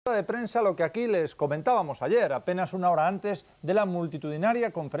De prensa lo que aquí les comentábamos ayer, apenas una hora antes de la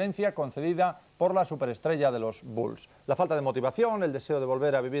multitudinaria conferencia concedida por la superestrella de los Bulls. La falta de motivación, el deseo de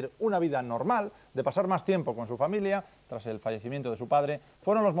volver a vivir una vida normal, de pasar más tiempo con su familia tras el fallecimiento de su padre,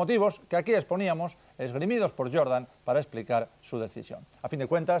 fueron los motivos que aquí exponíamos, esgrimidos por Jordan para explicar su decisión. A fin de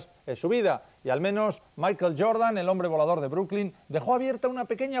cuentas, es su vida y al menos Michael Jordan, el hombre volador de Brooklyn, dejó abierta una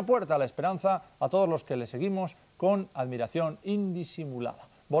pequeña puerta a la esperanza a todos los que le seguimos con admiración indisimulada.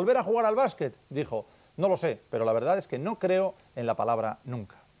 ¿Volver a jugar al básquet? Dijo, no lo sé, pero la verdad es que no creo en la palabra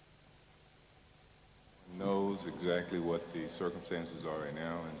nunca. Knows exactly what the circumstances are right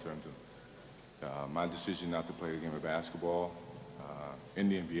now in terms of my decision not to play the game of basketball in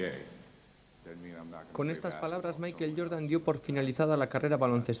the NBA. Con estas palabras, Michael Jordan dio por finalizada la carrera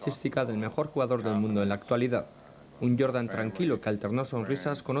baloncestística del mejor jugador del mundo en la actualidad. Un Jordan tranquilo que alternó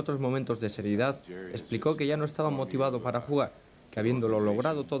sonrisas con otros momentos de seriedad, explicó que ya no estaba motivado para jugar, que habiéndolo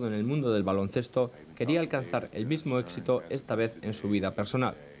logrado todo en el mundo del baloncesto, quería alcanzar el mismo éxito esta vez en su vida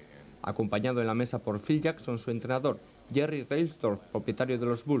personal. Acompañado en la mesa por Phil Jackson, su entrenador, Jerry Reinsdorf, propietario de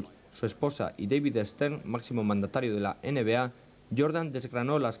los Bulls, su esposa y David Stern, máximo mandatario de la NBA, Jordan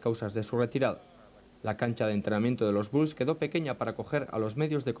desgranó las causas de su retirada. La cancha de entrenamiento de los Bulls quedó pequeña para acoger a los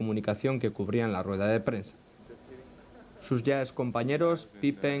medios de comunicación que cubrían la rueda de prensa. Sus ya excompañeros,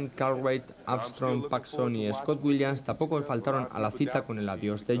 Pippen, Cartwright, Armstrong, Paxson y Scott Williams tampoco faltaron a la cita con el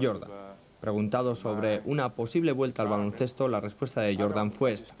adiós de Jordan. Preguntado sobre una posible vuelta al baloncesto, la respuesta de Jordan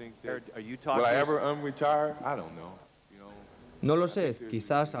fue esta. No lo sé,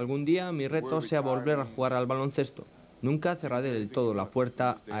 quizás algún día mi reto sea volver a jugar al baloncesto. Nunca cerraré del todo la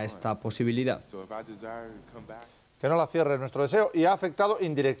puerta a esta posibilidad. Que no la cierre nuestro deseo, y ha afectado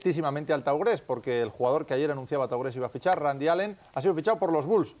indirectísimamente al Taurés, porque el jugador que ayer anunciaba Taurés iba a fichar, Randy Allen, ha sido fichado por los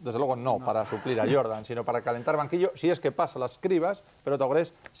Bulls. Desde luego no para suplir a Jordan, sino para calentar banquillo, si es que pasa las cribas, pero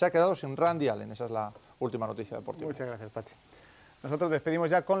Taurés se ha quedado sin Randy Allen. Esa es la última noticia deportiva. Muchas gracias, Patxi. Nosotros despedimos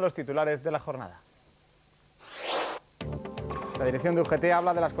ya con los titulares de la jornada. La dirección de UGT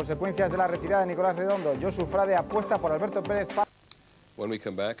habla de las consecuencias de la retirada de Nicolás Redondo. Josu Frade apuesta por Alberto Pérez. When we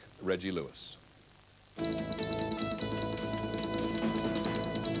come back, Reggie Lewis.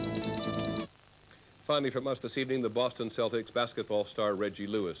 Finally from us this evening, the Boston Celtics basketball star Reggie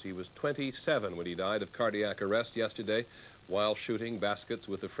Lewis. He was 27 when he died of cardiac arrest yesterday while shooting baskets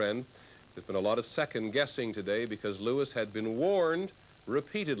with a friend. There's been a lot of second guessing today because Lewis had been warned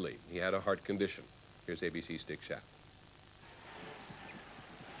repeatedly he had a heart condition. Here's ABC's Dick Schaap.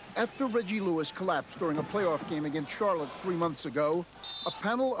 After Reggie Lewis collapsed during a playoff game against Charlotte 3 months ago, a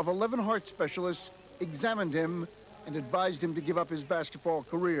panel of 11 heart specialists examined him and advised him to give up his basketball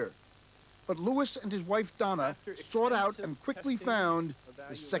career. But Lewis and his wife Donna sought out and quickly found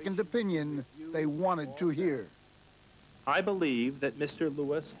the second opinion they wanted to hear. I believe that Mr.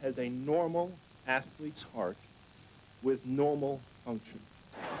 Lewis has a normal athlete's heart with normal function.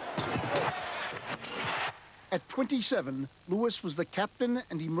 At 27, Lewis was the captain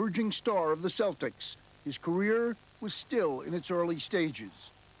and emerging star of the Celtics. His career was still in its early stages.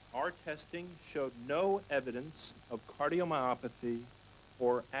 Our testing showed no evidence of cardiomyopathy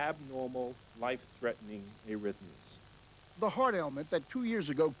or abnormal, life-threatening arrhythmias. The heart ailment that 2 years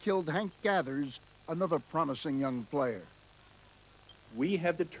ago killed Hank Gathers, another promising young player. We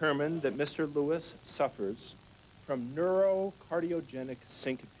have determined that Mr. Lewis suffers from neurocardiogenic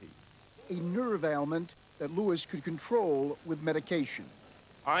syncope, a nerve ailment that Lewis could control with medication.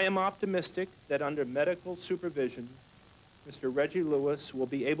 I am optimistic that under medical supervision, Mr. Reggie Lewis will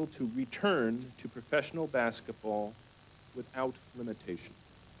be able to return to professional basketball without limitation.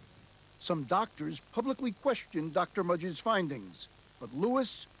 Some doctors publicly questioned Dr. Mudge's findings, but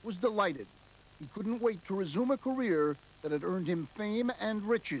Lewis was delighted. He couldn't wait to resume a career that had earned him fame and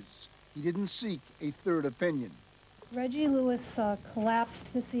riches. He didn't seek a third opinion. Reggie Lewis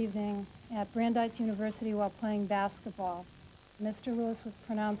collapsed this evening at Brandeis University while playing basketball. Mr. Lewis was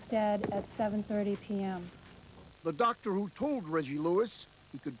pronounced dead at 7:30 p.m. The doctor who told Reggie Lewis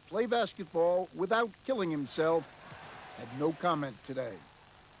he could play basketball without killing himself had no comment today.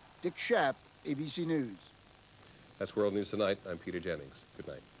 Dick Schaap, ABC News. That's World News Tonight. I'm Peter Jennings. Good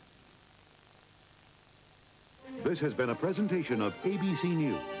night. This has been a presentation of ABC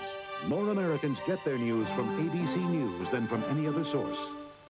News. More Americans get their news from ABC News than from any other source.